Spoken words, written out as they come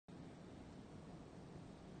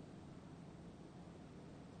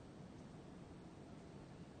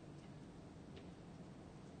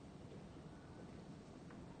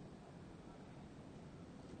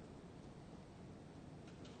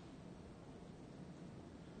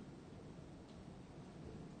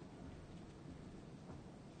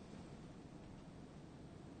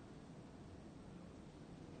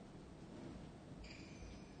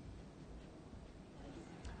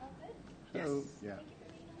Hello. Yeah. Thank you for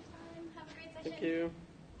being on time. Have a great session. Thank you.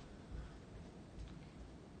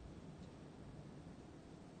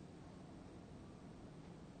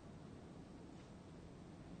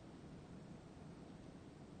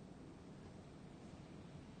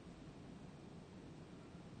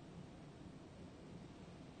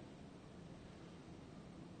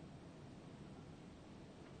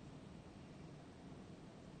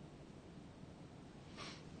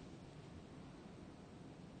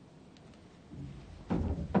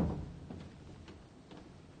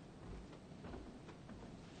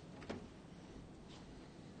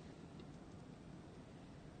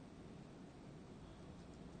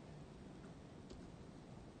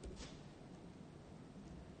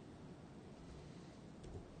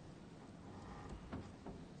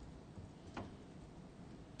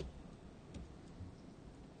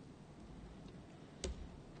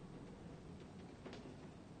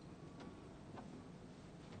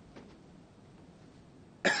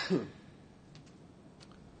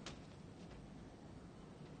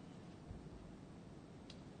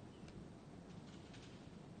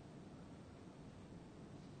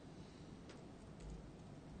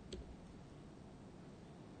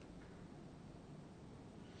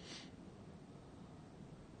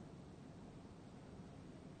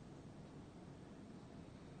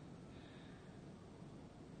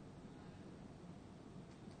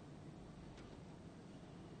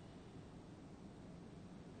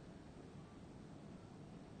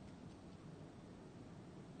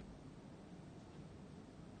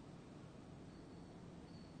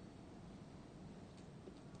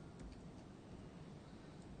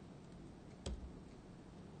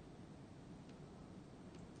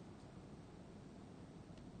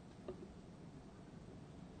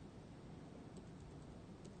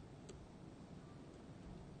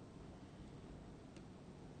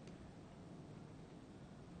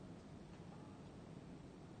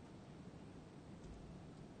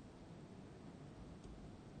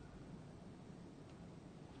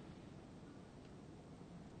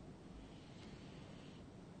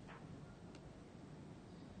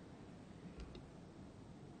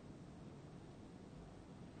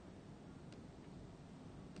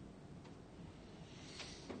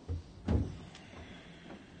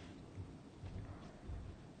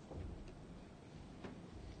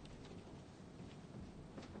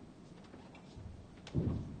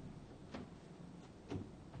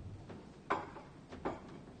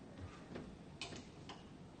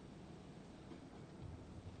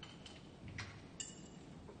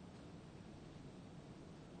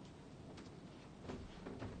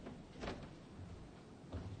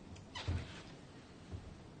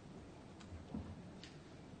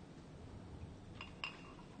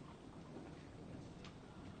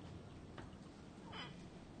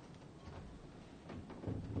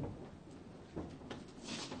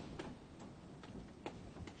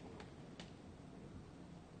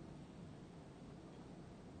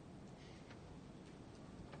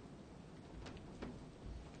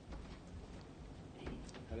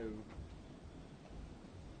 Hello.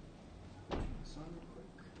 Son, real quick.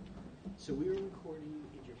 So we are recording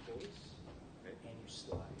in your voice and your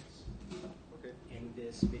slides. Okay. And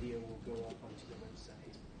this video will go up onto the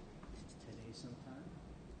website today sometime.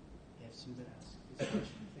 If somebody asks this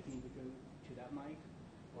question, if they need to go to that mic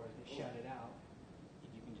or if they shout it out,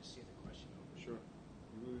 and you can just say the question over. Sure.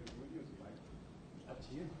 We'll use the mic. Up to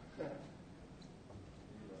you.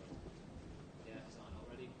 Yeah, it's on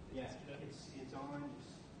already. Yeah, it's on.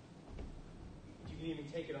 You can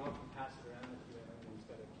even take it off and pass it around if you have anyone who's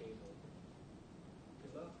got a cable.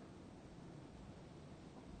 Good luck.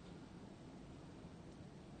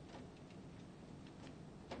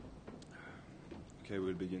 Okay,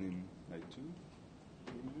 we'll begin in like 3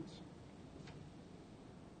 minutes.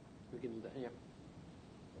 We can do that, yeah.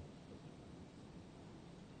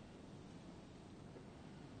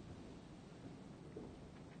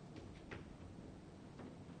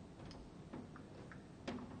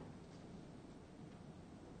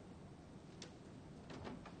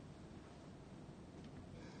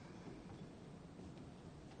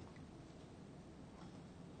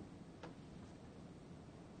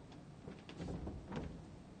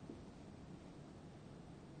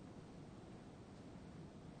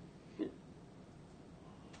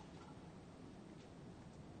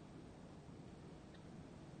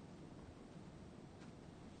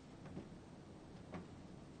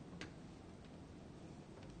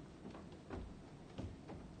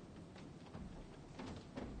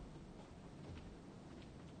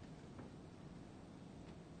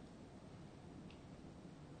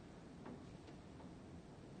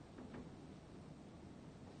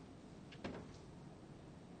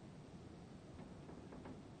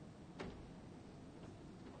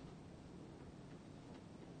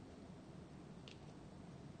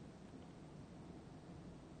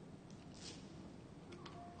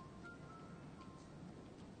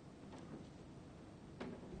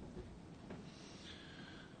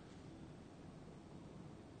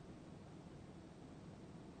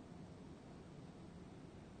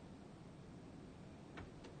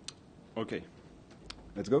 Okay,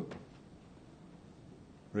 let's go.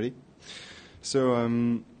 Ready? So,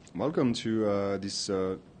 welcome to this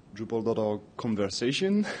Drupal.org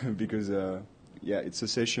conversation because, yeah, it's a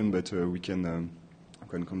session, but we can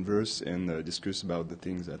converse and discuss about the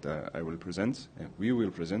things that I will present, and we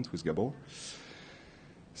will present with Gabor.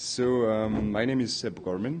 So, my name is Seb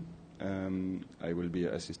Gorman. I will be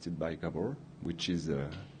assisted by Gabor, which is the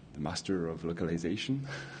master of localization.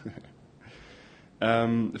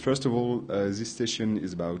 First of all, this session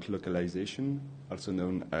is about localization, also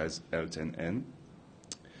known as L10N.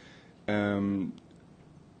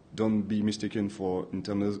 Don't be mistaken for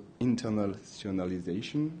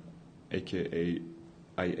internationalization, aka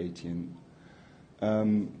I18.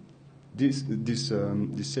 This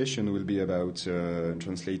session will be about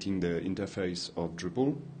translating the interface of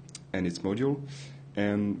Drupal and its module,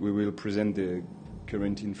 and we will present the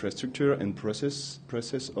current infrastructure and process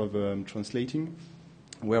of translating,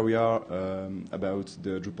 where we are about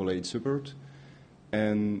the Drupal 8 support,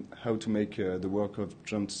 and how to make the work of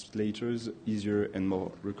translators easier and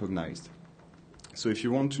more recognized. So if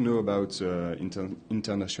you want to know about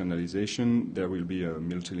internationalization, there will be a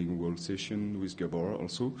multilingual session with Gabor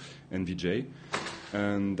also, and Vijay,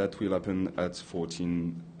 and that will happen at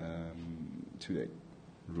 14 today,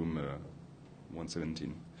 room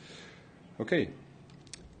 117. Okay,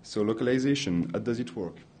 so localization, how does it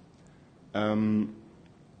work?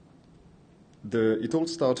 It all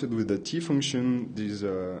started with the T function. This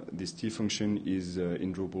T function is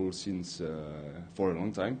in Drupal since for a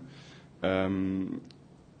long time.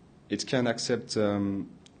 It can accept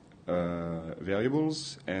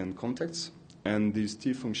variables and contexts, and this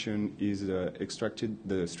T function is extracted.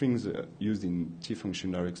 The strings used in T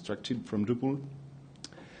function are extracted from Drupal,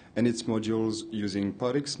 and its modules using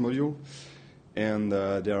PODX module, and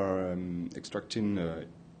they are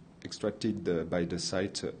extracted by the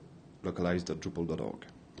site localized.drupal.org.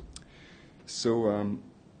 So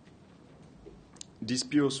these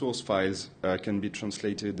pure source files can be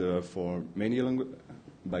translated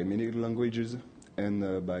by many languages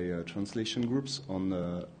and by translation groups on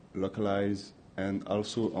Localize, and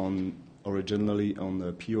also originally on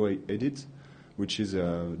POA Edit, which is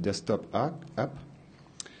a desktop app,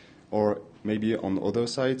 or maybe on other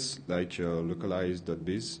sites like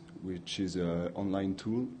localize.biz, which is an online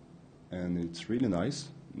tool, and it's really nice.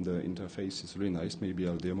 The interface is really nice. Maybe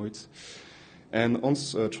I'll demo it. And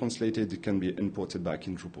once translated, it can be imported back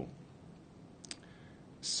in Drupal.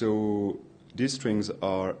 So these strings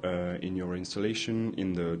are in your installation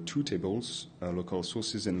in the two tables, local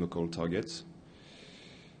sources and local targets.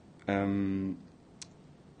 And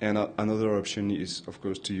another option is, of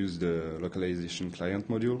course, to use the localization client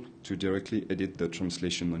module to directly edit the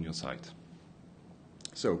translation on your site.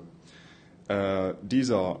 So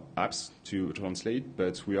these are apps to translate,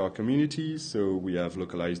 but we are a community, so we have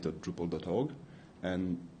localized.drupal.org,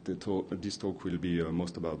 and this talk will be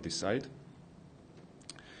most about this site.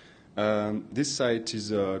 This site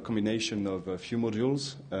is a combination of a few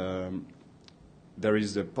modules. There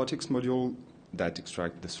is the PODX module that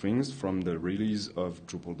extracts the strings from the release of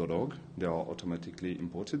Drupal.org. They are automatically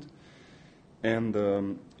imported. And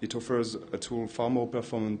it offers a tool far more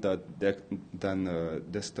performant than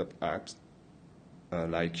desktop apps,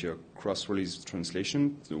 like cross-release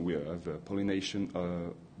translation. So we have pollination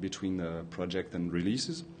between project and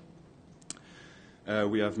releases.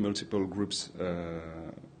 We have multiple groups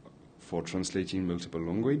for translating multiple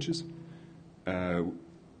languages. In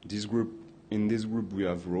this group, we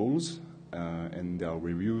have roles, and there are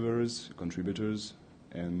reviewers, contributors,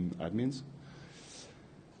 and admins.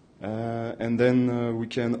 And then we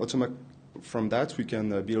can from that, we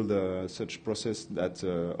can build such process that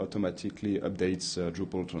automatically updates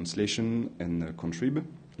Drupal translation and contrib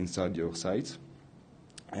inside your site.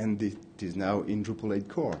 And it is now in Drupal 8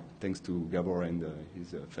 core, thanks to Gabor and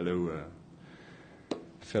his fellow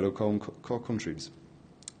core contribs.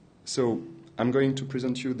 So I'm going to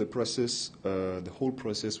present you the process, the whole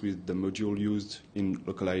process with the module used in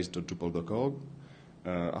localized.drupal.org.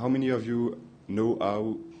 How many of you know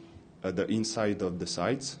how the inside of the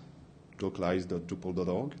site,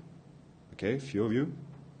 localized.drupal.org? Okay, a few of you.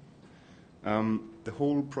 The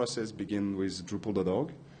whole process begins with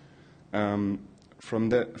Drupal.org. From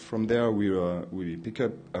there, we pick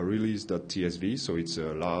up a release.tsv, so it's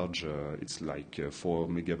a large, it's like 4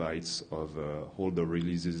 megabytes of all the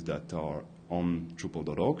releases that are on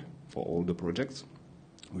Drupal.org for all the projects.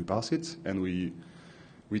 We pass it, and we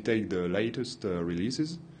take the latest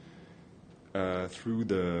releases through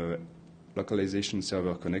the localization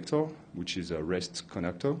server connector, which is a REST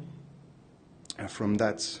connector. From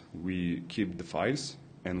that, we keep the files,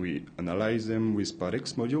 and we analyze them with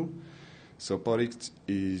PODX module. So PODIX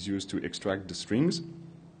is used to extract the strings,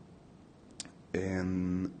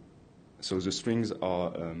 and so the strings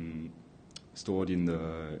are stored in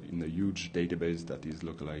the huge database that is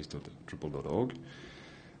localized.drupal.org.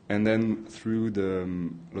 And then through the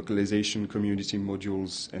localization community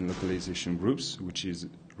modules and localization groups, which is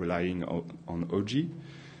relying on OG,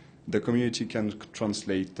 the community can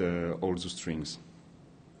translate all the strings.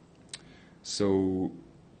 So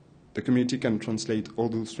the community can translate all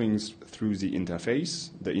the strings through the interface.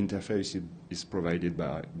 The interface is provided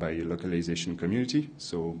by a localization community.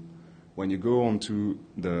 So when you go onto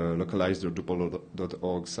the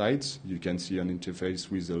localized.drupal.org site, you can see an interface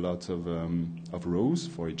with a lot of rows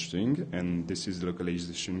for each string, and this is the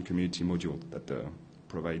localization community module that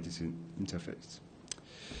provides this interface.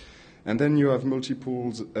 And then you have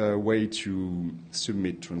multiple ways to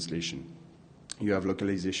submit translation. You have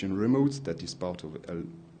localization remote that is part of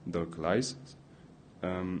localize,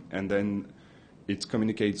 and then it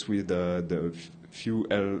communicates with the few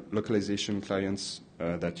localization clients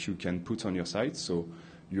that you can put on your site. So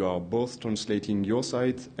you are both translating your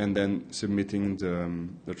site and then submitting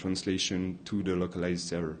the translation to the localized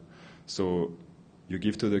server. So you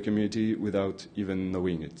give to the community without even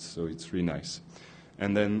knowing it. So it's really nice.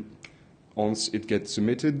 And then once it gets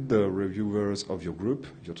submitted, the reviewers of your group,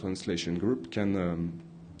 your translation group, can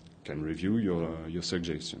review your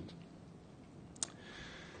suggestions.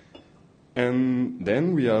 And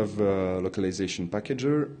then we have a localization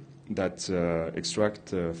packager that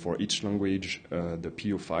extract for each language the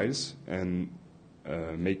PO files and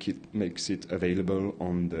makes it available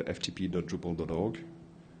on the ftp.drupal.org.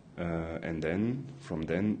 And then from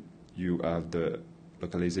then you have the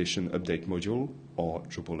localization update module or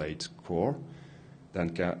Drupal 8 core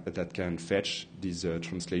that can fetch these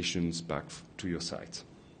translations back to your site.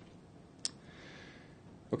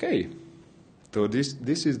 Okay, so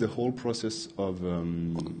this is the whole process of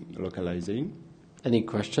localizing. Any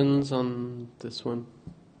questions on this one?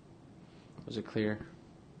 Was it clear?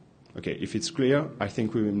 Okay, if it's clear, I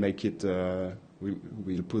think we will make it.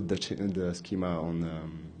 We'll put the schema on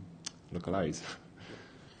localize,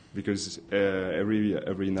 because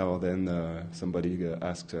every now and then somebody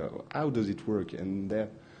asks, how does it work? And there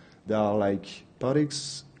are like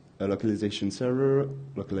PODIX, a localization server,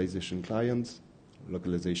 localization client,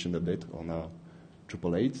 localization update, or now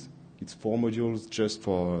Drupal 8. It's 4 modules just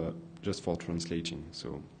for translating.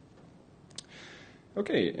 So,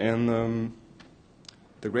 okay, and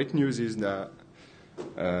the great news is that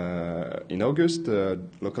in August,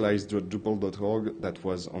 localized.drupal.org, that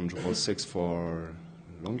was on Drupal 6 for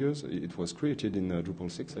longer. It was created in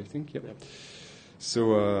Drupal 6, I think. Yep.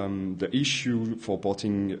 So the issue for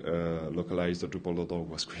porting localized.drupal.org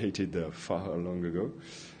was created far long ago.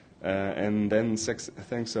 And then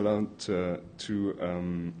thanks a lot to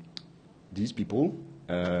these people.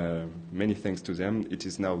 Many thanks to them. It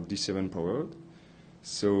is now D7 powered.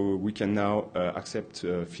 So we can now accept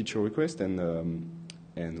feature requests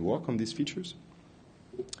and work on these features.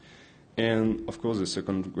 And of course, the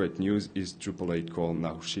second great news is Drupal 8 core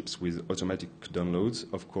now ships with automatic downloads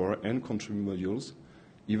of core and country modules,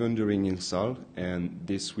 even during install, and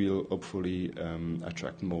this will hopefully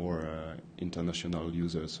attract more international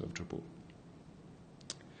users of Drupal.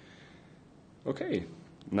 Okay,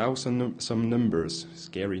 now some numbers,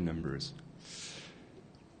 scary numbers.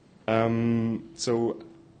 So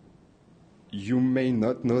you may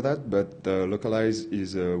not know that, but Localize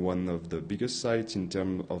is one of the biggest sites in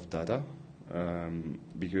terms of data,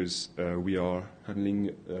 because we are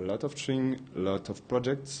handling a lot of string, a lot of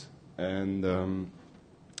projects, and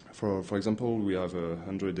for example, we have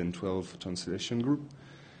 112 translation group,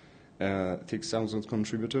 6,000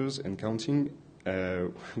 contributors and counting,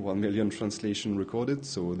 1 million translation recorded,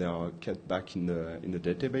 so they are kept back in the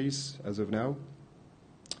database as of now.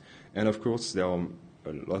 And of course, there are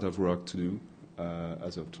a lot of work to do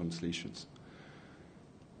as of translations,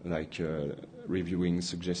 like reviewing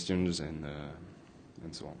suggestions and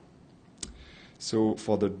so on. So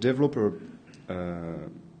for the developer,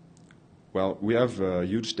 well, we have a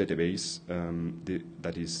huge database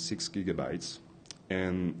that is 6 gigabytes,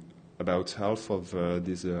 and about half of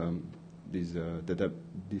this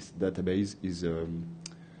database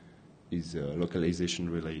is localization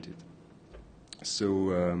related.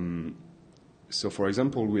 So, for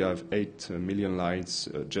example, we have 8 million lines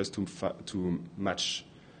just to match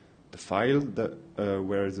the file that,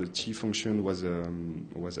 where the T function was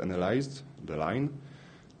analyzed, the line.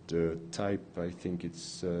 The type, I think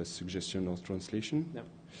it's suggestion or translation. Yep.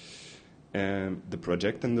 And the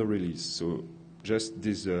project and the release. So just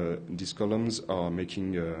these columns are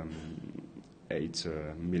making 8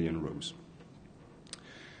 million rows.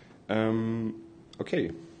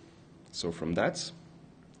 Okay, so from that,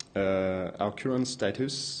 our current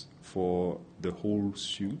status for the whole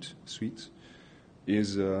suite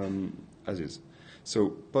is as is.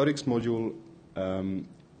 So PODX module,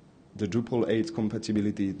 the Drupal 8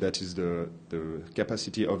 compatibility, that is the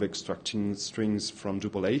capacity of extracting strings from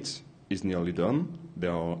Drupal 8, is nearly done.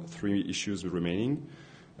 There are 3 issues remaining,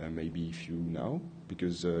 maybe a few now,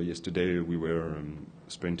 because yesterday we were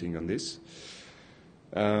sprinting on this.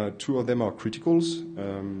 2 of them are criticals.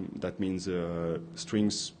 That means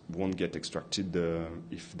strings won't get extracted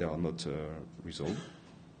if they are not resolved.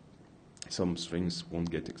 Some strings won't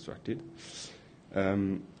get extracted.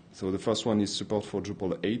 So the first one is support for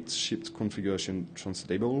Drupal 8 shipped configuration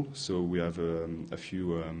translatable. So we have a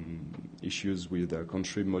few issues with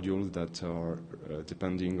contrib modules that are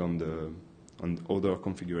depending on other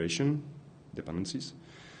configuration dependencies,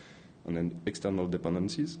 and then external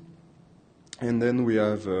dependencies. And then we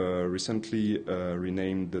have recently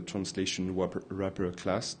renamed the translation wrapper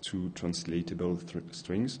class to translatable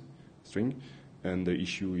string, and the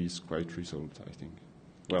issue is quite resolved, I think.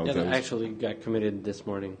 Well, yeah, that actually got committed this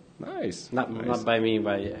morning. Nice. Not by me,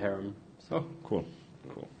 by Harem. Oh, cool.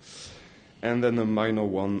 And then a minor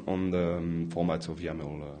one on the format of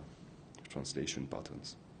YAML translation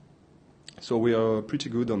patterns. So we are pretty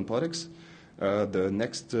good on PODX.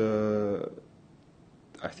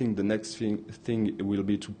 I think the next thing will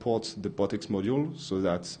be to port the PODX module so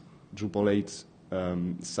that Drupal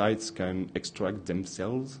 8 sites can extract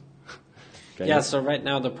themselves. Yeah, so right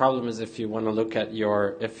now the problem is if you want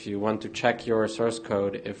to check your source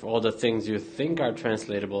code, if all the things you think are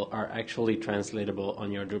translatable are actually translatable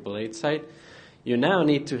on your Drupal 8 site, you now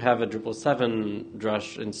need to have a Drupal 7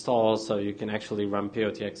 drush installed so you can actually run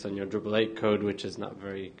POTX on your Drupal 8 code, which is not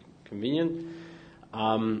very convenient.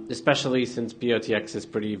 Especially since POTX is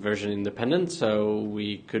pretty version independent, so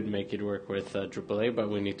we could make it work with Drupal 8, but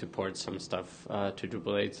we need to port some stuff to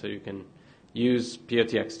Drupal 8 so you can use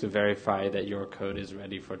POTX to verify that your code is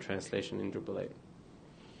ready for translation in Drupal 8.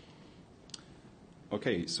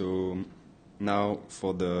 Okay, so now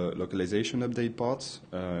for the localization update part,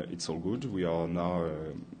 it's all good. We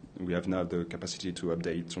have now the capacity to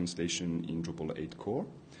update translation in Drupal 8 core.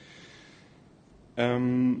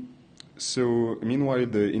 So meanwhile,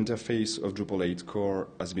 the interface of Drupal 8 core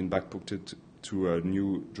has been backported to a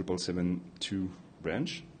new Drupal 7.2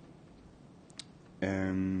 branch.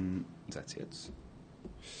 And that's it.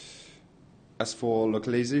 As for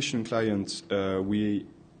localization clients, we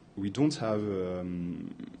don't have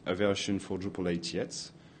a version for Drupal 8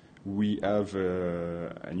 yet. We have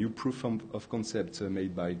a new proof of concept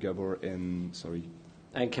made by Gabor and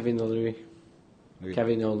Kevin O'Leary. Okay.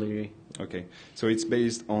 Kevin O'Leary. Okay, so it's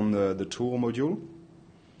based on the tour module.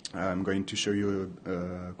 I'm going to show you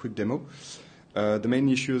a quick demo. The main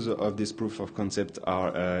issues of this proof of concept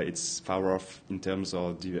are it's far off in terms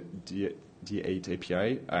of D8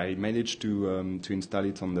 API. I managed to install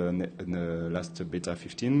it on the last beta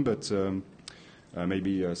 15, but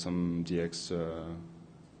maybe some DX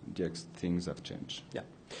things have changed. Yeah.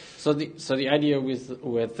 So the idea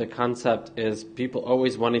with the concept is people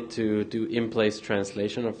always wanted to do in-place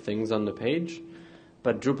translation of things on the page,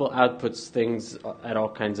 but Drupal outputs things at all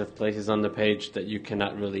kinds of places on the page that you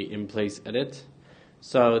cannot really in-place edit.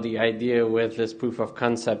 So the idea with this proof of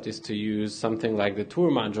concept is to use something like the tour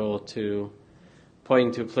module to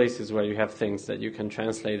point to places where you have things that you can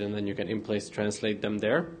translate, and then you can in-place translate them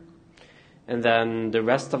there. And then the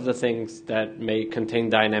rest of the things that may contain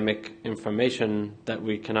dynamic information that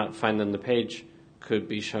we cannot find on the page could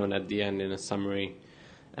be shown at the end in a summary.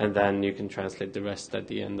 And then you can translate the rest at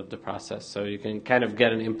the end of the process. So you can kind of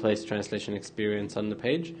get an in-place translation experience on the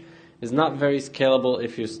page. It's not very scalable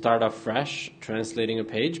if you start off fresh translating a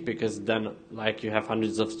page, because then you have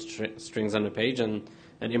hundreds of strings on the page and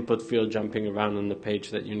an input field jumping around on the page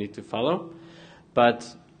that you need to follow.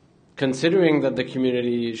 But considering that the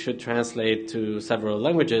community should translate to several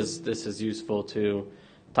languages, this is useful to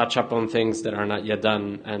touch up on things that are not yet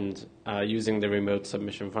done, and using the remote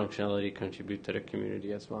submission functionality contribute to the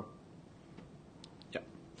community as well. Yeah.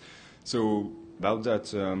 So about that,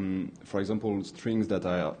 for example, strings that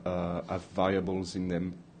have variables in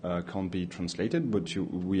them can't be translated, but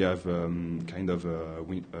we have kind of a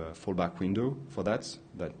fallback window for that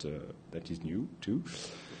is new too.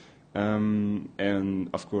 And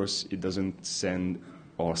of course, it doesn't send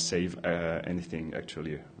or save anything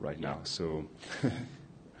actually right now. So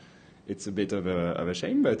it's a bit of a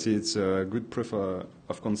shame, but it's a good proof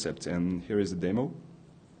of concept. And here is a demo.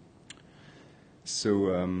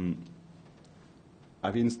 So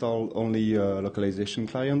I've installed only localization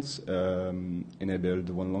clients, enabled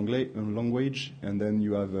one language, and then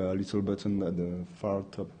you have a little button at the far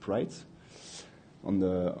top right on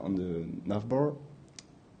the navbar.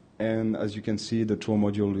 And as you can see, the tour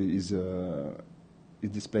module is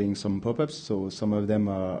displaying some pop-ups. So some of them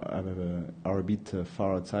are a bit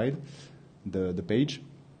far outside the page,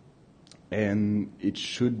 and it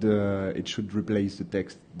should replace the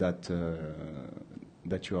text that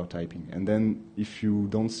you are typing. And then if you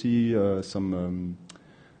don't see some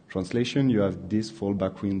translation, you have this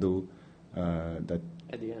fallback window that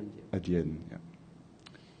At the end. Yeah. at the end. Yeah.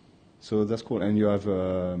 So that's cool, and you have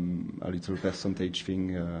a little percentage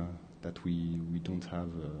thing that we don't have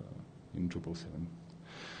in Drupal 7.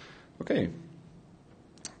 Okay.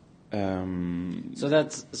 So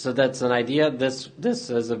that's an idea. This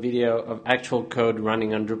is a video of actual code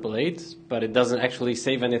running on Drupal 8, but it doesn't actually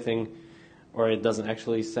save anything, or it doesn't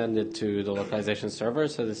actually send it to the localization server.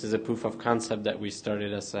 So this is a proof of concept that we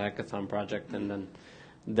started as a hackathon project, and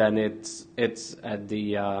then it's at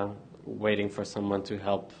the waiting for someone to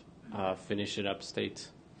help finish it up state.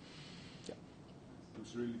 Yeah.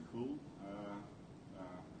 It's really cool.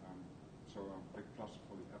 So big plus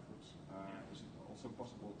for the efforts. Is it also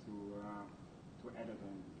possible to edit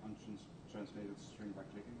an untranslated string by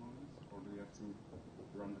clicking on it, or do you have to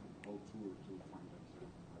run the whole tool to find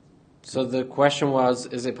that? So the question was,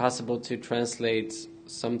 is it possible to translate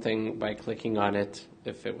something by clicking on it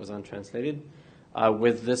if it was untranslated?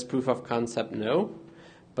 With this proof of concept, no.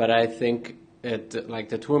 But I think like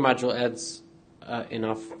the tour module adds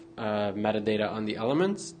enough metadata on the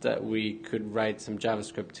elements that we could write some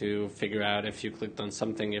JavaScript to figure out if you clicked on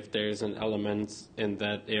something, if there's an element in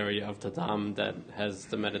that area of the DOM that has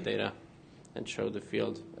the metadata, and show the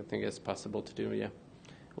field. I think it's possible to do, yeah.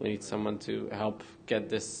 We need someone to help get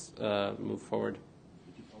this move forward.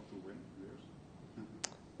 Did you talk to Wim Leers?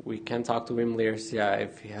 We can talk to Wim Leers, yeah,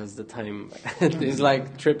 if he has the time. He's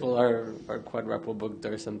like triple or quadruple booked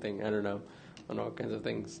or something, I don't know, on all kinds of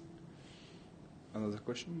things. Another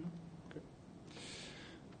question? Okay.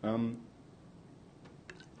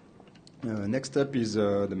 Next up is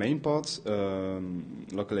the main part,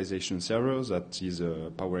 localization server that is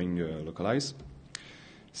powering Localize.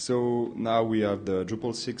 So now we have the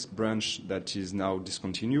Drupal 6 branch that is now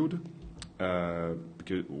discontinued,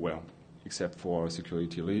 because, well, except for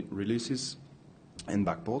security releases and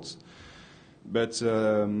backports. But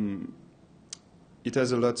it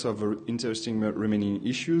has a lot of interesting remaining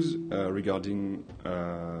issues regarding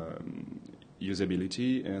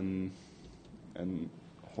usability and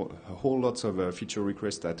a whole lot of feature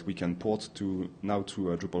requests that we can port to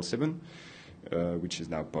Drupal 7, which is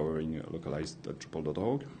now powering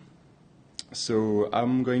localized.drupal.org. So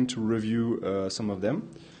I'm going to review some of them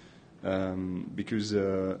because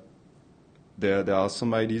there are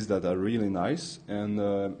some ideas that are really nice, and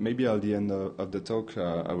maybe at the end of the talk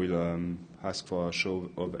I will ask for a show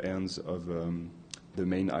of hands of the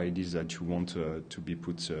main ideas that you want to be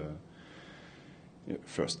put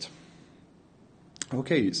first.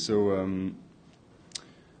 Okay, so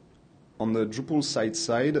on the Drupal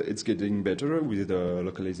side, it's getting better with the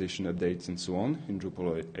localization updates and so on in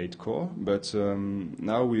Drupal 8 core, but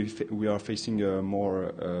now we are facing a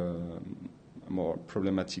more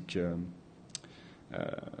problematic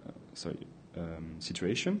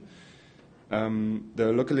situation.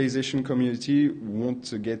 The localization community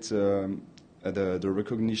won't get the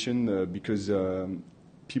recognition because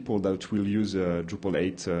people that will use Drupal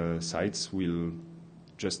 8 sites will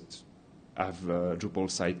just have a Drupal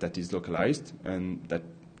site that is localized and that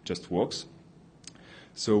just works.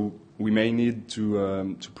 So we may need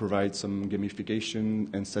to provide some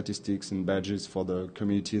gamification and statistics and badges for the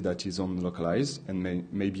community that is on localized, and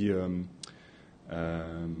maybe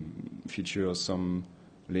feature some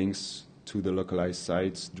links to the localized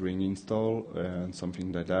sites during install and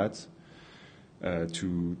something like that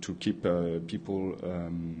to keep people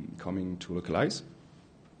coming to localize.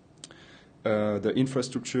 The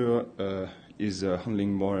infrastructure is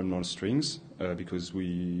handling more and more strings because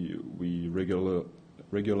we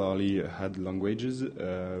regularly add languages.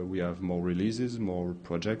 We have more releases, more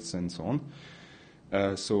projects, and so on.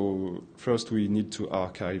 So first we need to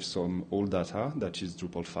archive some old data, that is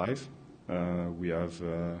Drupal 5. We have,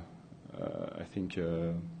 I think,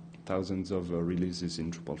 thousands of releases in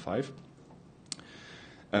Drupal 5.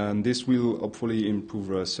 And this will hopefully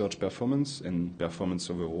improve search performance and performance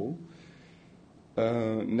overall.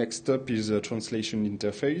 Next up is a translation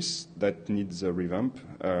interface that needs a revamp.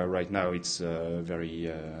 Right now it's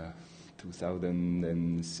very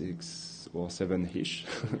 2006 or 7-ish.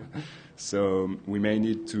 So we may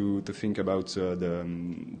need to think about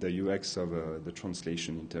the UX of the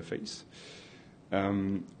translation interface.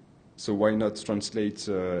 So why not translate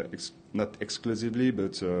not exclusively,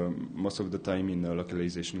 but most of the time in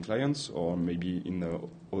localization clients, or maybe in a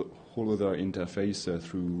whole other interface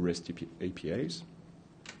through REST APIs.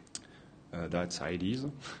 That's ideas.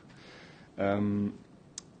 The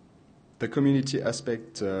community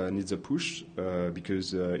aspect needs a push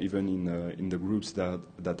because even in the groups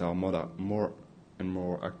that are more and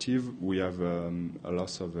more active, we have a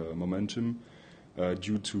loss of momentum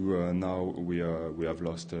due to now we have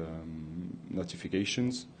lost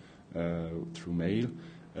notifications through mail,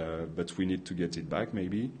 but we need to get it back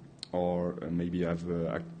maybe, or maybe have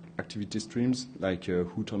activity streams like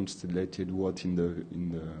who translated what in the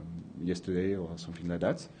yesterday or something like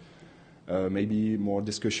that. Maybe more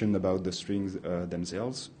discussion about the strings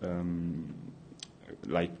themselves,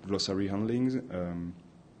 like glossary handlings,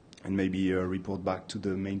 and maybe report back to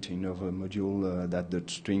the maintainer of a module that the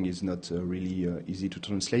string is not really easy to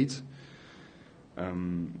translate,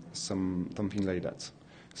 something like that.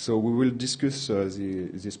 So we will discuss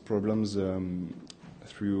these problems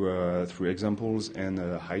through examples and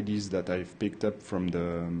ideas that I've picked up from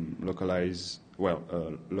the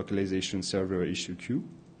localization server issue queue.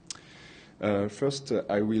 First,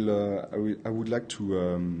 I would like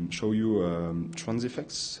to show you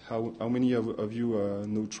transifex. How many of you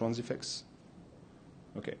know transifex?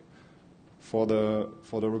 Okay. For the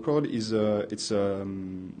record, it's a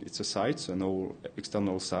site, an all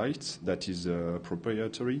external site that is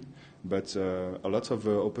proprietary, but a lot of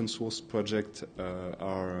open source projects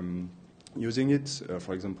are using it.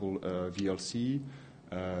 For example, VLC,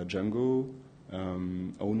 Django,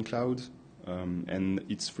 OwnCloud. And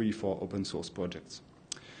it's free for open source projects.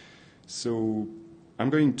 So I'm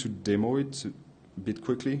going to demo it a bit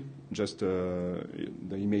quickly. Just the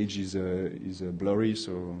image is blurry,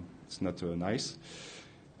 so it's not nice.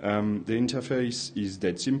 The interface is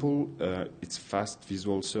dead simple. It's fast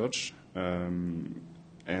visual search, and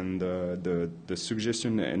the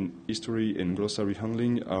suggestion and history and glossary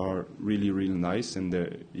handling are really nice, and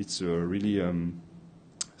it's really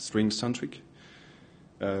string centric.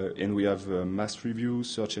 And we have mass review,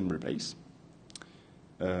 search and replace.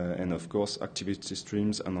 And of course, activity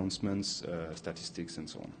streams, announcements, statistics, and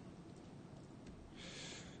so on.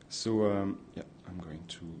 So, yeah, I'm going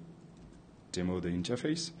to demo the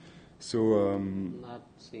interface. So, not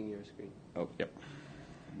seeing your screen. Oh, yeah.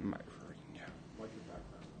 My ring. What's your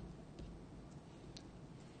background?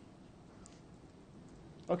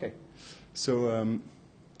 Okay. So,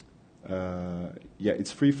 yeah,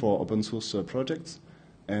 it's free for open source projects.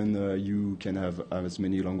 And you can have as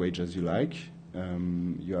many languages as you like.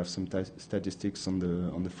 You have some statistics on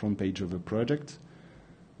the front page of a project.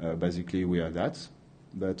 Basically, we have that.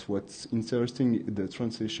 But what's interesting, the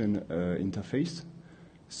translation interface.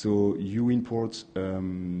 So you import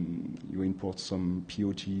some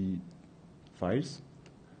POT files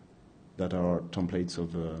that are templates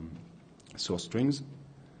of source strings,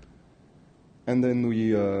 and then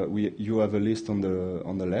you have a list on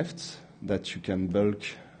the left that you can bulk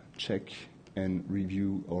check and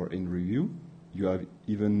review or in review. You have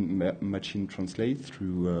even machine translate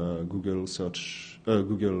through Google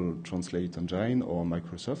Translate Engine or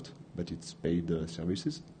Microsoft, but it's paid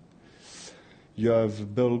services. You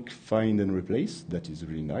have bulk find and replace, that is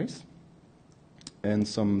really nice, and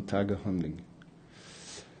some tag handling.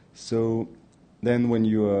 So then when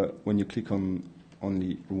you click on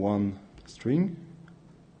only one string,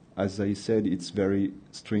 as I said, it's very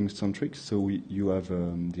string-centric, so you have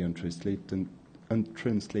the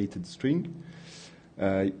untranslated string,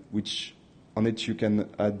 which on it you can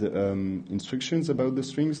add instructions about the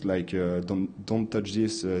strings, like don't touch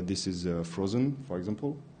this, this is frozen, for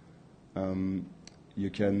example. You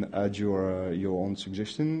can add your own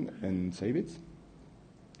suggestion and save it.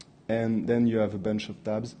 And then you have a bunch of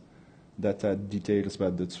tabs that add details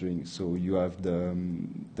about the string. So you have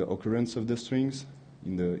the occurrence of the strings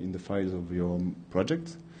in the files of your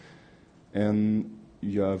project, and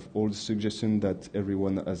you have all the suggestions that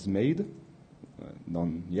everyone has made,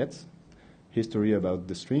 none yet, history about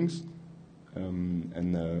the strings,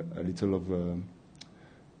 and a little of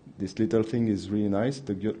this little thing is really nice,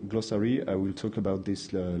 the glossary. I will talk about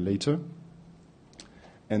this later,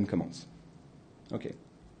 and commands. Okay,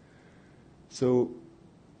 so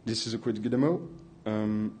this is a quick demo.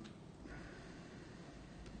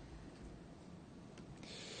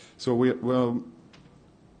 So we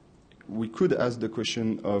could ask the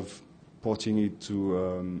question of porting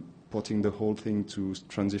the whole thing to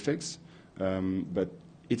transifex, but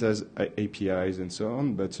it has APIs and so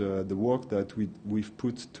on, but the work that we've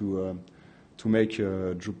put to make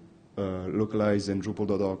localize and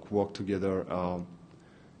Drupal.org work together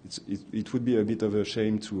it would be a bit of a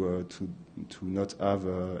shame to not have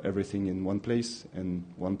everything in one place, and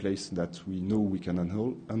one place that we know we can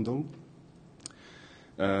handle.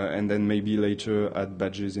 And then maybe later add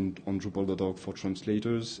badges on Drupal.org for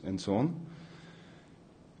translators and so on.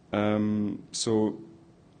 So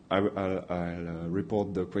I'll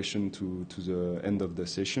report the question to the end of the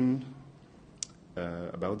session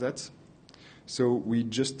about that. So we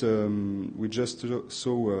just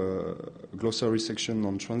saw a glossary section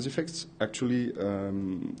on trans effects. Actually,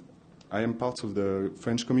 I am part of the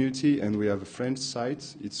French community, and we have a French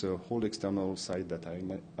site. It's a whole external site that I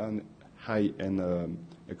and a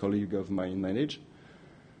colleague of mine manage.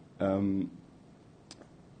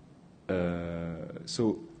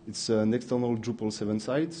 So it's an external Drupal 7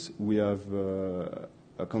 site. We have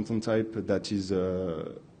a content type that is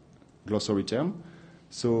a glossary term.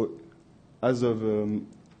 So as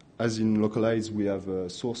in localize, we have a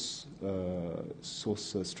source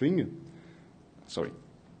string,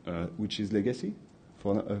 which is legacy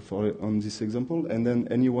for on this example, and then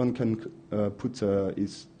anyone can put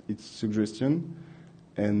its suggestion,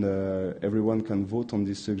 and everyone can vote on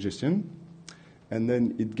this suggestion, and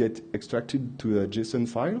then it gets extracted to a JSON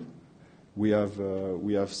file. We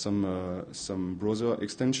have some browser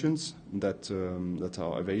extensions that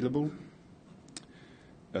are available.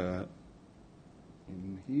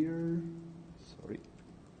 In here, sorry.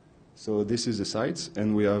 So this is the site,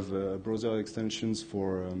 and we have browser extensions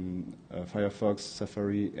for Firefox,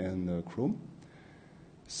 Safari, and Chrome.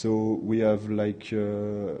 So we have like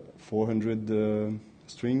 400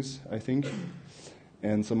 strings, I think,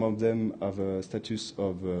 and some of them have a status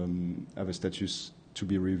to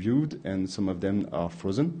be reviewed, and some of them are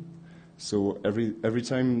frozen. So every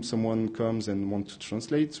time someone comes and wants to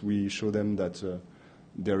translate, we show them that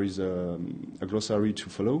there is a glossary to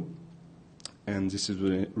follow, and this is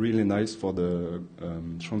really nice for the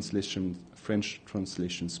French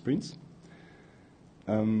translation sprints.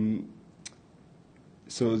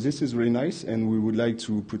 So this is really nice, and we would like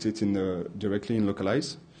to put it in directly in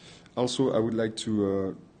localize. Also, I would like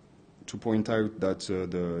to point out that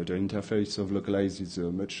the interface of localize is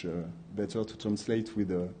much better to translate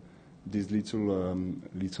with these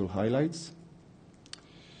little highlights.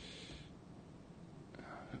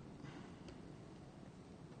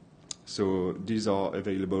 So these are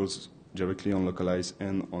available directly on localize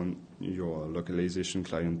and on your localization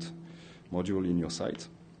client module in your site.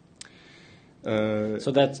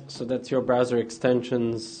 So that's your browser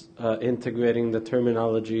extensions integrating the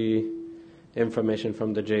terminology information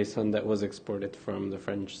from the JSON that was exported from the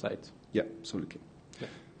French site. Yeah, absolutely.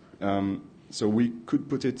 Yeah. So we could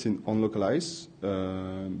put it on localize,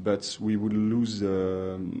 but we would lose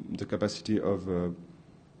the capacity of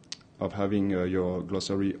having your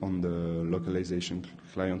glossary on the localization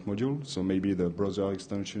client module. So maybe the browser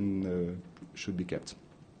extension should be kept.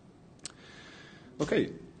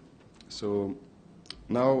 Okay. So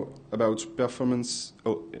now about performance.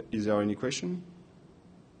 Oh, is there any question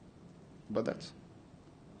about that?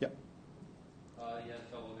 Yeah. Yes,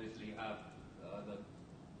 so obviously you have the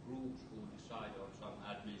groups who decide, or some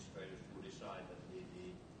administrators who decide that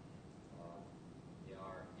they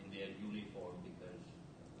are in the end uniform, because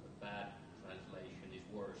a bad translation is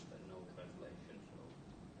worse than no translation. So.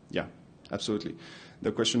 Yeah, absolutely.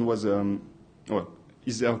 The question was,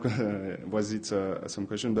 is there was it some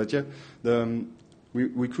question? But yeah,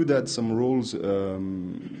 we could add some rules,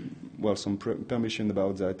 some permission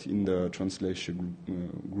about that in the translation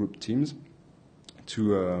group teams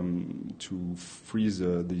to freeze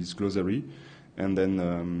this glossary, and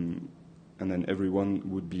then everyone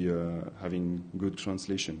would be having good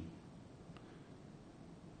translation.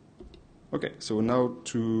 Okay, so now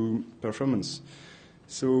to performance.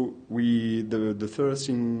 So the first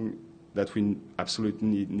thing that we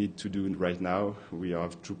absolutely need to do right now, we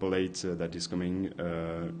have Drupal 8 that is coming.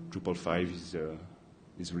 Drupal 5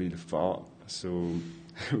 is really far, so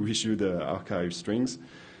we should archive strings,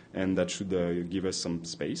 and that should give us some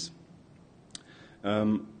space.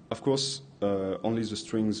 Of course, only the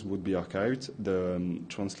strings would be archived. The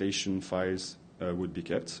translation files would be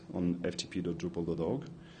kept on ftp.drupal.org.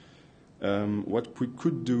 What we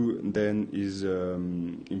could do then is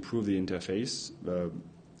improve the interface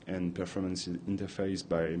and performance interface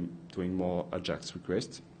by doing more AJAX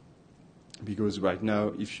requests. Because right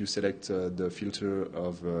now, if you select the filter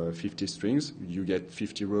of 50 strings, you get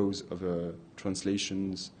 50 rows of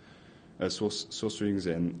translations, source strings,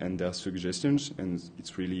 and their suggestions, and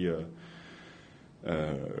it's really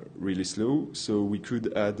really slow. So we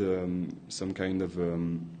could add some kind of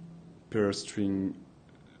per string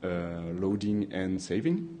loading and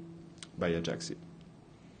saving by Ajax.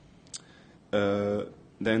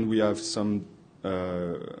 Then we have some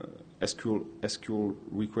SQL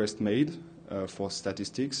requests made for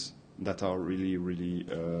statistics that are really, really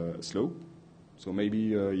slow. So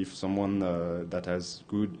maybe if someone that has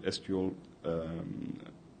good SQL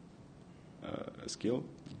skill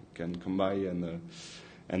can come by and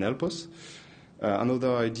help us.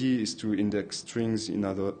 Another idea is to index strings in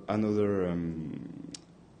another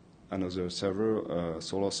server,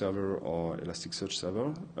 Solr server or Elasticsearch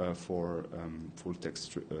server for full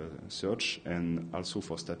text search and also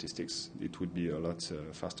for statistics. It would be a lot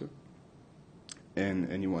faster.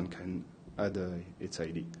 And anyone can add its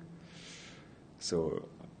ID. So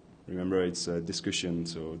remember, it's a discussion,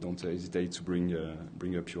 so don't hesitate to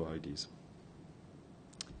bring up your ideas.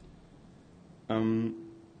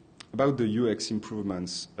 About the UX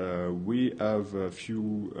improvements, we have a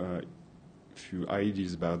few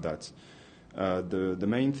ideas about that. The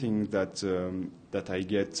main thing that I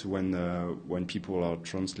get when people are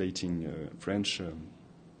translating French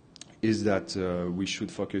is that we should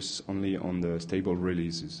focus only on the stable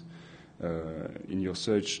releases. In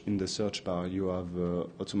the search bar, you have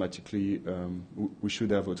automatically. We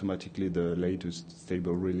should have automatically the latest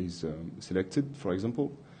stable release selected, for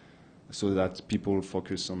example, so that people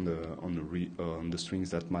focus on the strings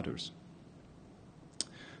that matters.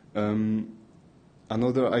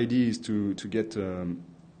 Another idea is to get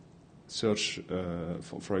search.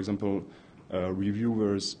 For example,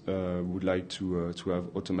 reviewers would like to have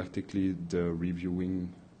automatically the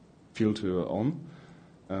reviewing filter on.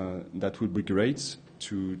 That would be great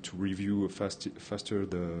to review faster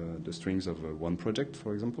the strings of one project,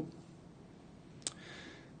 for example.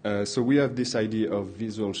 So we have this idea of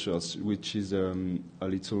visual search, which is a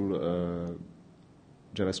little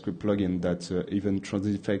JavaScript plugin that even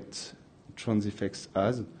Transifex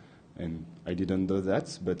has, and I didn't know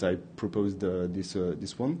that, but I proposed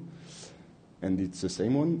this one, and it's the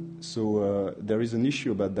same one. So there is an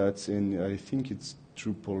issue about that, and I think it's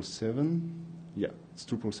Drupal 7. Yeah, it's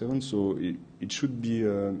Drupal 7. So it should be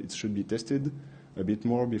tested a bit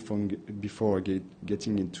more before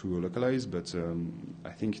getting into localize. But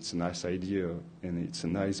I think it's a nice idea, and it's a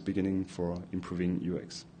nice beginning for improving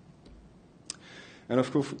UX. And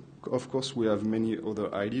of course, we have many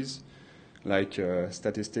other ideas, like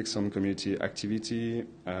statistics on community activity,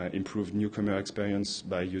 improved newcomer experience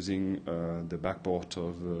by using the backport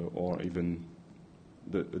of, or even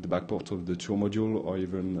the backport of the tour module, or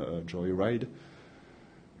even Joyride,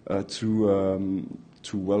 to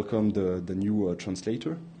welcome the new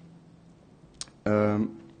translator.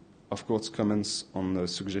 Of course, comments on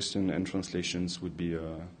suggestion and translations would be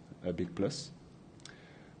a big plus.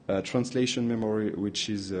 Translation memory, which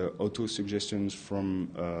is auto-suggestions from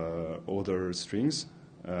other strings.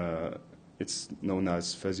 It's known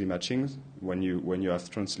as fuzzy matching. When you have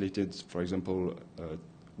translated, for example,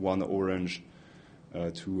 one orange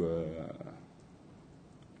to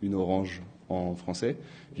une orange en français,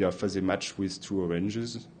 you have fuzzy match with two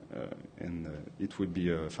oranges, and it would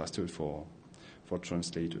be faster for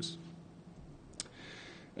translators.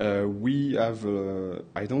 We have,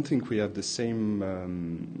 I don't think we have the same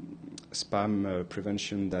spam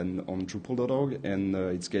prevention than on Drupal.org, and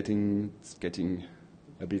it's getting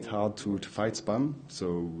a bit hard to fight spam.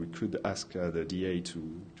 So we could ask the DA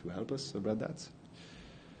to help us about that.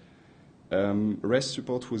 REST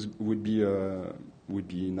support would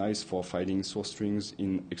be nice for finding source strings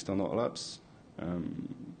in external apps,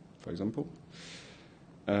 for example.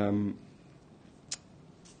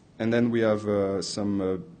 And then we have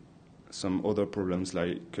some other problems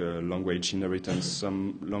like language inheritance.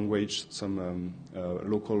 Some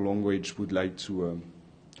local language would like to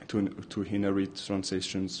inherit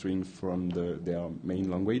translation string from their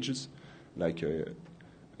main languages, like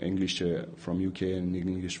English from UK and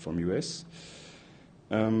English from US.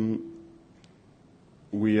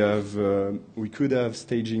 We could have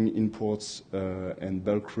staging imports and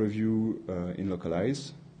bulk review in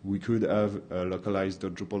localize. We could have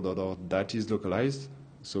localized.drupal.org that is localized,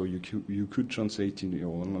 so you could translate in your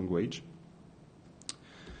own language,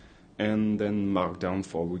 and then markdown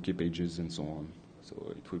for wiki pages and so on. So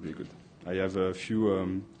it would be good. I have a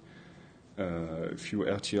few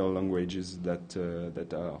RTL languages that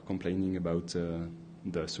are complaining about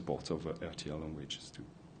the support of RTL languages too.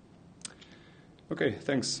 Okay,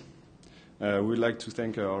 thanks. We'd like to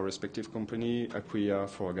thank our respective company, Acquia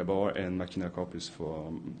for Gabor and Machina Corpus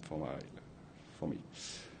for me.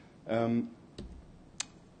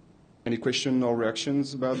 Any question or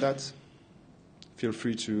reactions about that? feel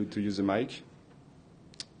free to use the mic.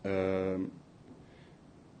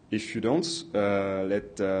 If you don't,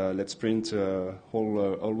 let's print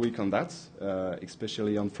all week on that,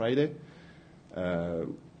 especially on Friday.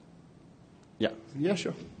 Yeah,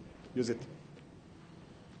 sure. Use it.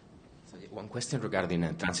 So one question regarding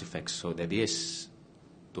trans effects. So the idea is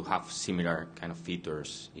to have similar kind of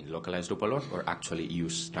features in localized Drupal or actually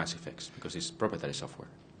use trans effects because it's proprietary software.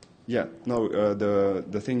 Yeah, no,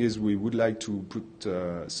 the thing is we would like to put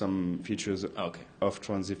some features of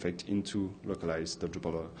trans effect into localized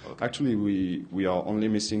Drupal. Okay. Actually, we are only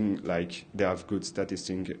missing, like, they have good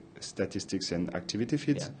statistics and activity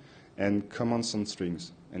feeds, and comments on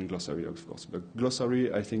strings, and glossary, of course. But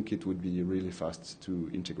glossary, I think it would be really fast to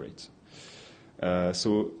integrate.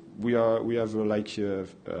 So we have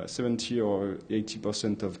 70 or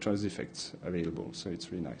 80% of trans effects available, so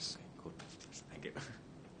it's really nice. Okay, cool. Thank you.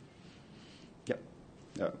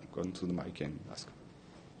 Go to the mic and ask.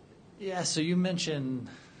 Yeah, so you mentioned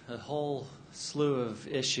a whole slew of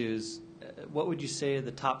issues. What would you say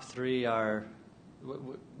the top three are,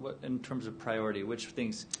 what in terms of priority? Which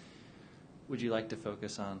things would you like to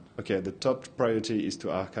focus on? Okay, the top priority is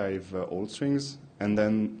to archive all strings, and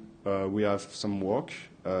then we have some work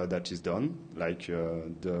that is done, like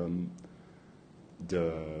the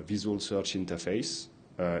visual search interface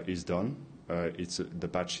is done. The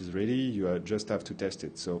patch is ready. You just have to test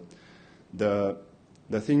it. So the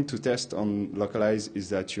thing to test on localize is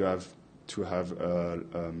that you have to have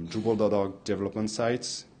Drupal.org development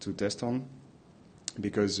sites to test on,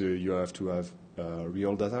 because you have to have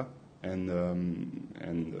real data, and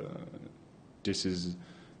this is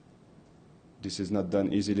not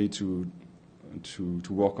done easily to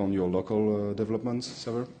work on your local development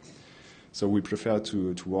server. So we prefer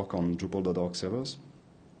to work on Drupal.org servers.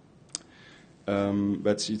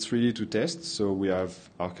 But it's really to test. So we have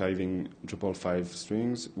archiving Drupal 5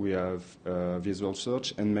 strings, we have visual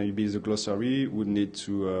search, and maybe the glossary would need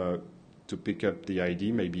to pick up the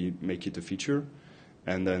ID, maybe make it a feature,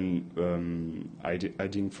 and then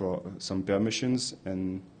adding for some permissions.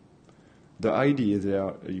 And the ID is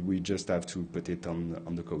there, we just have to put it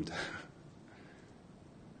on the code.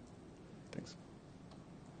 Thanks.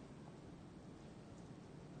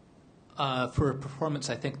 For performance,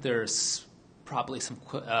 I think there's probably some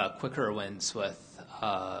quicker wins with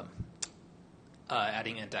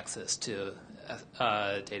adding indexes to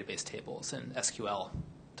database tables and SQL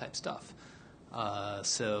type stuff.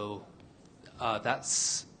 So I'd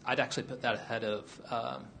actually put that ahead of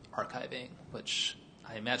archiving, which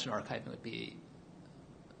I imagine archiving would be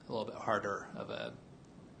a little bit harder of a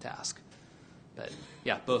task. But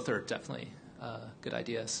yeah, both are definitely good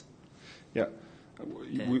ideas. Yeah,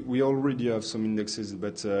 we already have some indexes,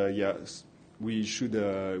 but we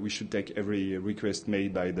should take every request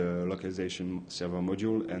made by the localization server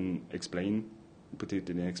module and put it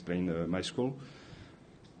in explain MySQL.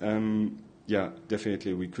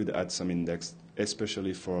 Definitely we could add some index,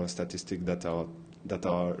 especially for statistics that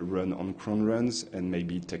are run on cron runs and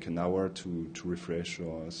maybe take an hour to refresh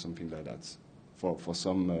or something like that. For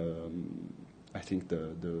some, I think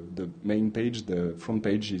the main page, the front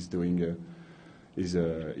page, is doing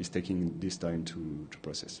is taking this time to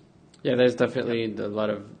process. Yeah, there's definitely a lot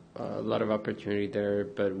of opportunity there,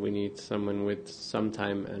 but we need someone with some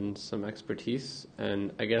time and some expertise.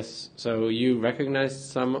 And I guess so. You recognized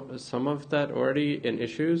some of that already in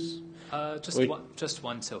issues. Just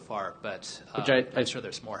one so far, but I'm sure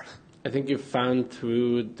there's more. I think you found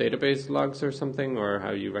through database logs or something, or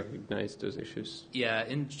how you recognize those issues. Yeah,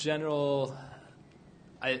 in general,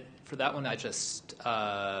 for that one I just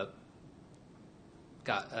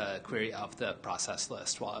got a query off the process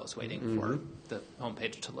list while I was waiting for the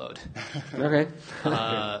homepage to load. Okay.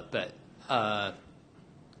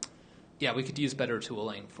 We could use better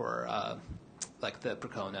tooling for like the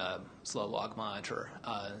Percona slow log monitor.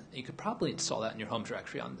 You could probably install that in your home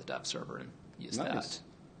directory on the dev server and use that.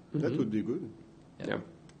 That would be good. Yeah.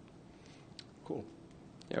 Cool.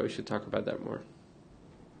 Yeah, we should talk about that more.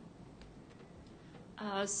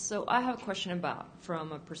 So I have a question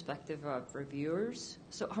from a perspective of reviewers.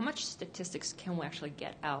 So how much statistics can we actually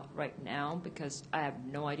get out right now? Because I have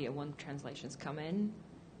no idea when translations come in.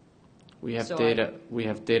 We have data. We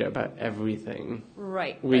have data about everything.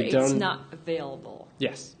 Right. It's not available.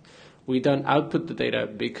 Yes, we don't output the data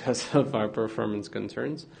because of our performance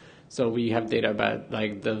concerns. So we have data about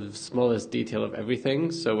like the smallest detail of everything.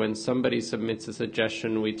 So when somebody submits a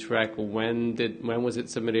suggestion, we track when was it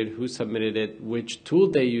submitted, who submitted it, which tool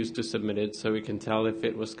they used to submit it, so we can tell if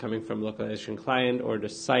it was coming from localization client or the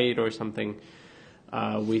site or something.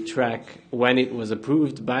 We track when it was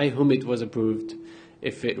approved, by whom it was approved,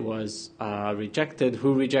 if it was rejected,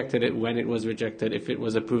 who rejected it, when it was rejected, if it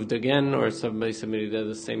was approved again, or somebody submitted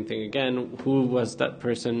the same thing again, who was that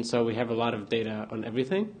person. So we have a lot of data on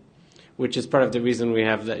everything, which is part of the reason we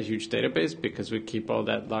have that huge database, because we keep all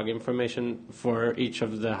that log information for each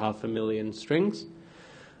of the 500,000 strings,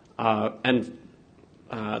 and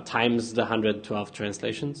times the 112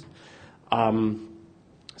 translations.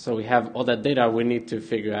 So we have all that data. We need to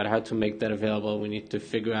figure out how to make that available. We need to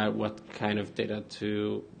figure out what kind of data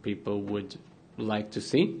people would like to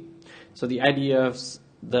see. So the idea of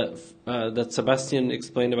that Sebastian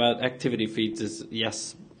explained about activity feeds is,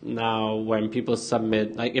 yes, now when people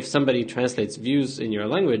submit, like if somebody translates views in your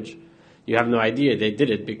language, you have no idea they did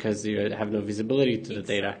it because you have no visibility to the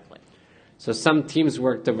data. So some teams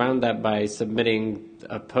worked around that by submitting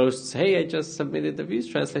posts, hey, I just submitted the views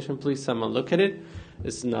translation, please someone look at it.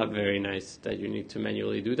 It's not very nice that you need to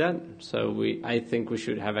manually do that. So I think we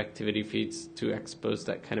should have activity feeds to expose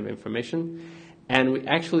that kind of information. And we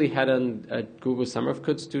actually had a Google Summer of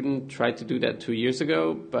Code student try to do that 2 years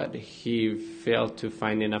ago, but he failed to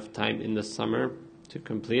find enough time in the summer to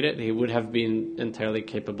complete it. He would have been entirely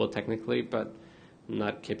capable technically, but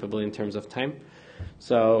not capable in terms of time.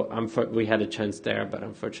 So we had a chance there, but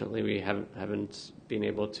unfortunately we haven't been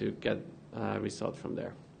able to get a result from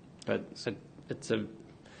there. But it's a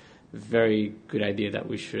very good idea that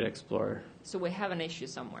we should explore. So we have an issue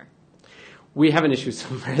somewhere. We have an issue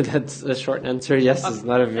somewhere. That's a short answer. Yes, it's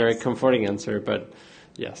not a very comforting answer, but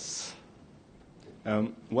yes.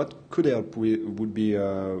 What could help would be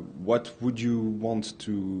what would you want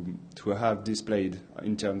to have displayed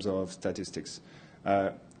in terms of statistics?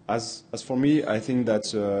 As for me, I think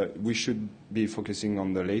that we should be focusing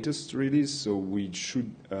on the latest release. So we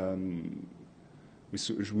should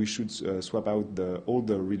swap out all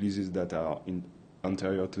the releases that are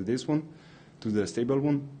anterior to this one, to the stable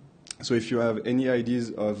one. So if you have any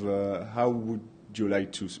ideas of how would you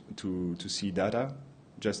like to see data,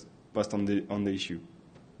 just post on the issue.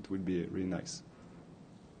 It would be really nice.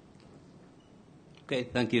 Okay,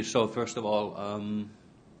 thank you. So first of all,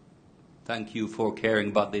 thank you for caring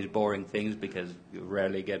about these boring things, because you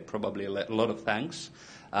rarely get probably a lot of thanks.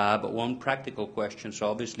 But one practical question. So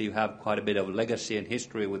obviously you have quite a bit of legacy and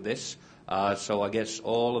history with this. So I guess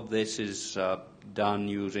all of this is done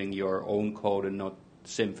using your own code and not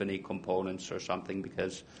Symfony components or something,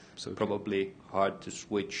 because it's probably hard to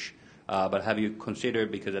switch. But have you considered,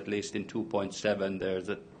 because at least in 2.7 there's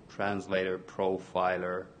a translator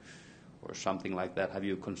profiler or something like that, have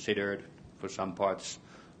you considered for some parts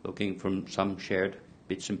looking from some shared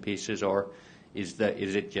bits and pieces, or is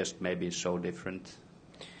it just maybe so different?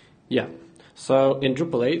 Yeah. So in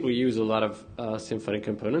Drupal 8 we use a lot of Symfony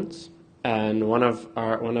components, and one of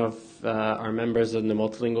our members in the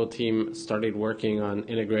multilingual team started working on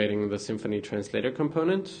integrating the Symfony translator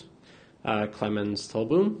component, Clemens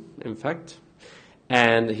Tolboom, in fact.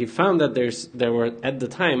 And he found that there were, at the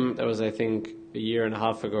time, that was I think a year and a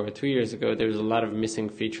half ago or 2 years ago, there was a lot of missing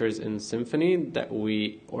features in Symfony that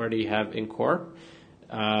we already have in core,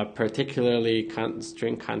 particularly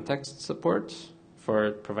string context support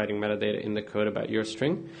for providing metadata in the code about your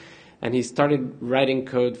string. And he started writing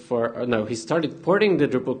code he started porting the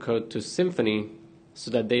Drupal code to Symfony so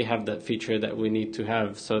that they have that feature that we need to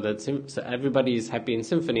have, so that so everybody is happy in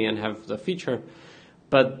Symfony and have the feature.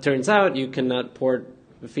 But turns out you cannot port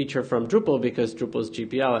a feature from Drupal because Drupal's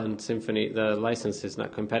GPL and Symfony, the license is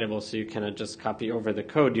not compatible, so you cannot just copy over the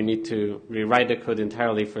code. You need to rewrite the code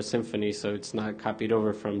entirely for Symfony, so it's not copied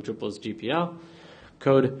over from Drupal's GPL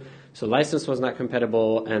code. So license was not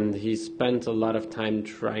compatible, and he spent a lot of time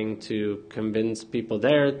trying to convince people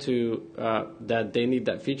there that they need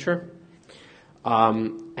that feature.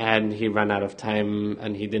 And he ran out of time,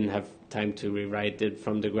 and he didn't have time to rewrite it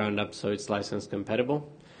from the ground up so it's license compatible.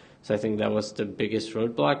 So I think that was the biggest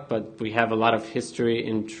roadblock, but we have a lot of history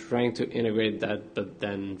in trying to integrate that, but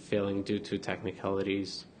then failing due to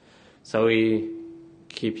technicalities. So we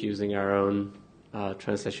keep using our own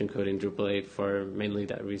translation code in Drupal 8 for mainly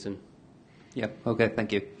that reason. Yep, okay,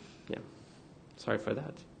 thank you. Yeah, sorry for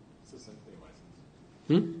that. What's the Symfony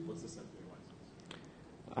license? What's the Symfony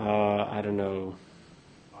license? I don't know.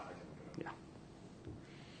 Yeah.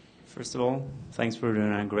 First of all, thanks for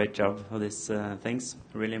doing a great job of these things.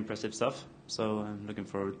 Really impressive stuff. So I'm looking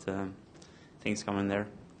forward to things coming there.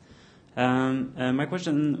 My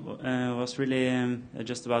question was really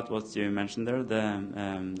just about what you mentioned there,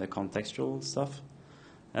 the contextual stuff.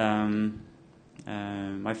 My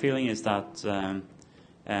feeling is that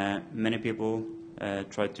many people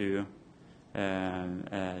try to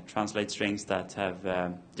translate strings that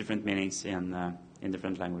have different meanings in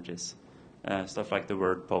different languages. Stuff like the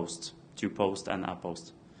word post to post and a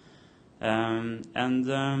post.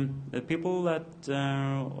 The people that,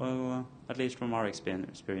 well, at least from our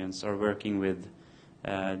experience, are working with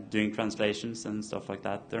doing translations and stuff like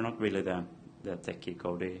that, they're not really the techie,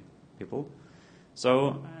 codey people.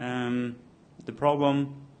 So the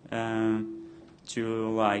problem to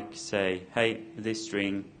like say, hey, this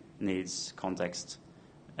string needs context,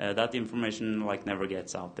 that information like never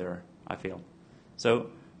gets out there, I feel. So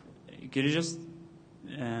could you just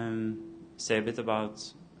say a bit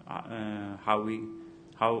about how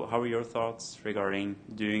are your thoughts regarding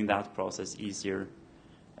doing that process easier?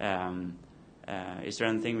 Is there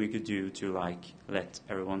anything we could do to like let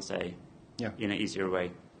everyone say in an easier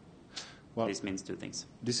way? Well, this means two things.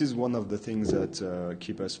 This is one of the things that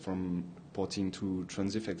keep us from porting to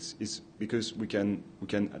Transifex, is because we can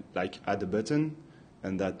like add a button,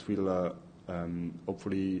 and that will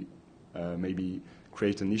hopefully maybe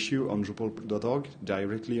create an issue on Drupal.org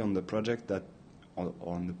directly on the project that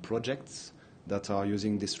on the projects that are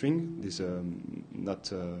using this string, that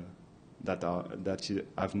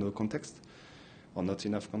have no context or not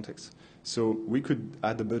enough context. So we could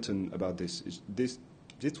add a button about this. This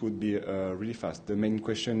would be really fast. The main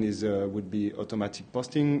question is would be automatic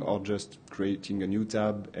posting or just creating a new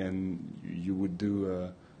tab, and you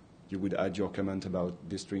would add your comment about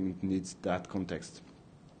this string needs that context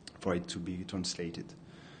for it to be translated.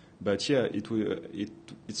 But yeah,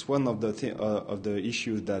 it's one of the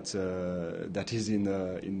issues that is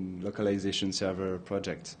in localization server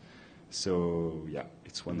project. So yeah,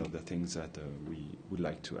 it's one of the things that we would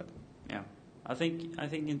like to add. Yeah, I think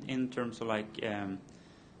in terms of like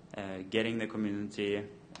getting the community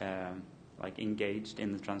like engaged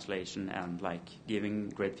in the translation and like giving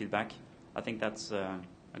great feedback, I think that's a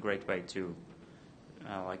great way to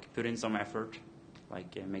like put in some effort,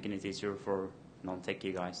 like making it easier for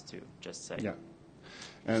non-techie guys to just say. Yeah,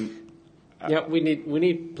 and yeah, we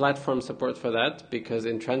need platform support for that, because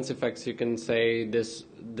in Transifex you can say this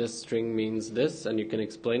string means this, and you can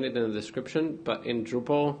explain it in the description. But in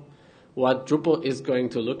Drupal, what Drupal is going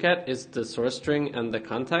to look at is the source string and the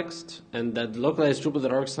context, and that localized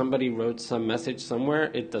Drupal.org, somebody wrote some message somewhere,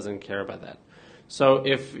 it doesn't care about that. So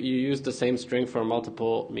if you use the same string for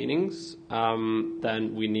multiple meanings,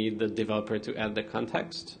 then we need the developer to add the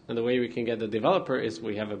context. And the way we can get the developer is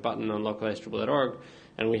we have a button on localized Drupal.org,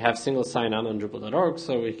 and we have single sign-on on Drupal.org,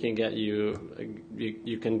 so we can get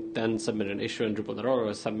you can then submit an issue on Drupal.org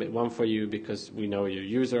or submit one for you because we know your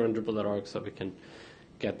user on Drupal.org, so we can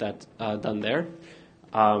get that done there.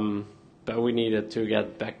 But we needed to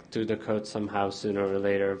get back to the code somehow sooner or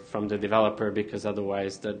later from the developer, because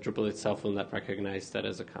otherwise the Drupal itself will not recognize that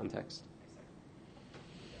as a context.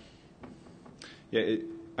 Yeah,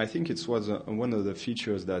 I think it was one of the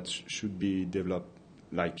features that should be developed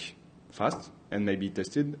like fast and maybe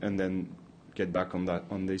tested, and then get back on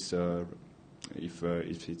this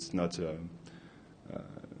if it's not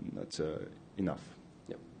enough.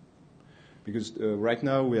 Yep. Because right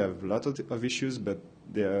now we have a lot of issues, but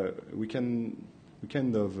we are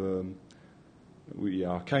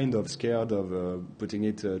kind of scared of putting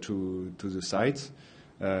it to the site.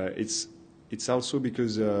 It's also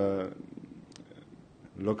because the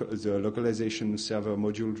localization server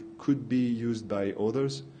module could be used by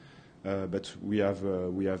others, but we have a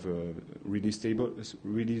really stable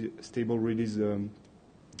release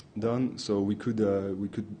done. So we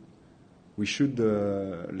should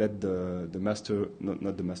let the master,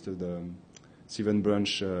 not the master, the Seven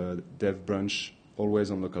branch, dev branch, always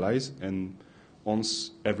on localize, and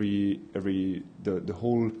once the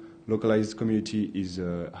whole localized community is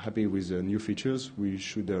happy with the new features, we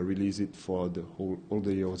should release it for all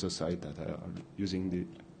the other sites that are using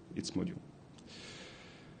its module.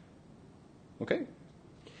 Okay.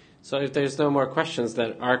 So if there's no more questions,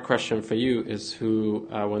 then our question for you is who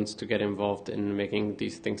wants to get involved in making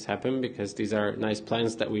these things happen, because these are nice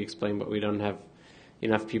plans that we explain, but we don't have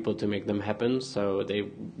enough people to make them happen, so they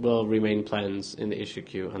will remain plans in the issue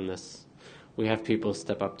queue unless we have people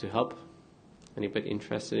step up to help. Anybody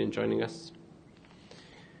interested in joining us?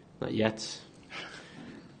 Not yet.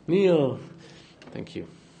 Neil, thank you.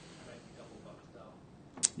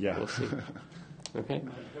 Yeah. We'll see. Okay.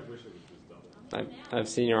 I've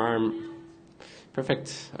seen your arm.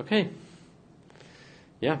 Perfect. Okay.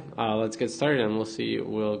 Yeah, let's get started, and we'll see.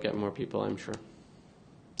 We'll get more people, I'm sure.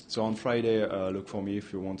 So on Friday, look for me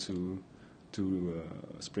if you want to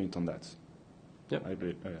sprint on that. Yeah,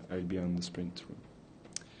 I'll be on the sprint room.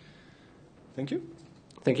 Thank you.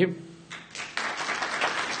 Thank you.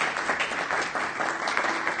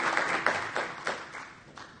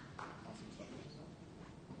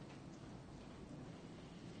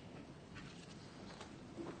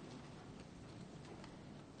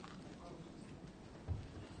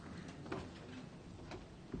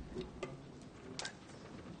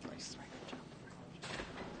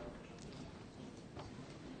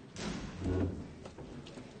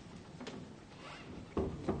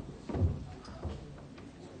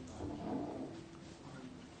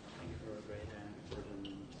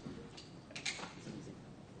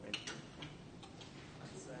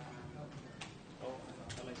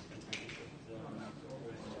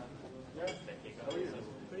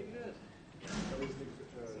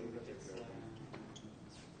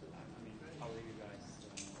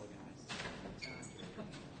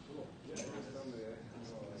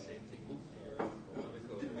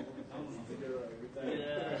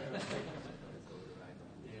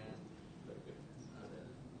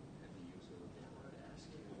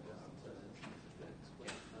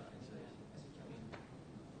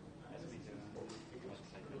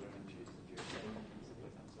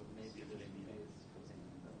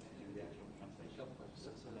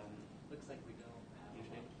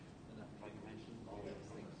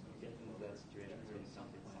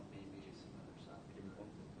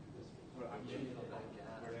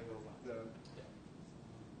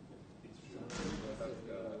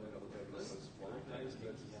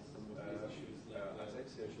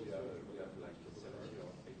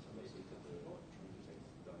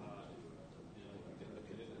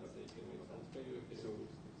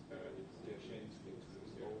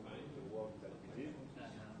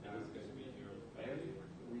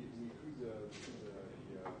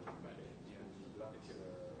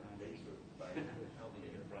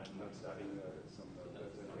 not starting some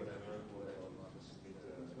whatever or not to say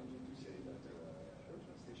that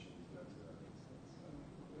translation is not.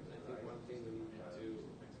 I think one thing we need to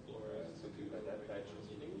explore is to do that batch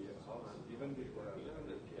meeting. Even with the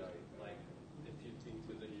API, Like if you think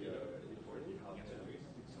with the morning,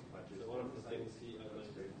 so one of the things he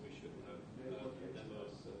outlined is we should have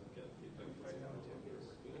demos get feedback right now. We're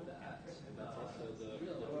working on that, and that's also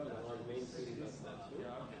our main team does that too.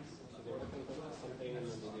 So they're working on something, and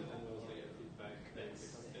then the demos they get feedback, they fix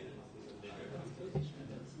things, and then they go releases. And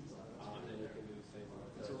then we can do the same.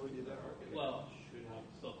 it's already there. Well, should have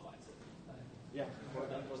localize it. Yeah, Well,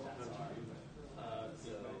 that was the feedback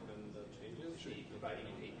and the changes. Providing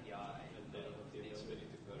an API And they don't have the ability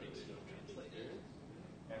to go to the translate it.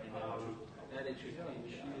 and it should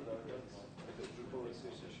change. The Drupal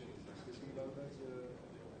Association is discussing about that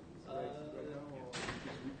right now, or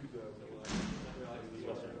because we could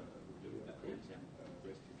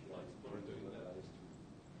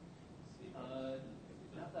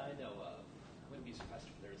Not that I know of. I wouldn't be surprised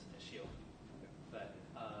if there is an issue. But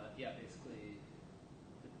yeah, basically,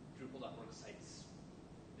 the Drupal.org site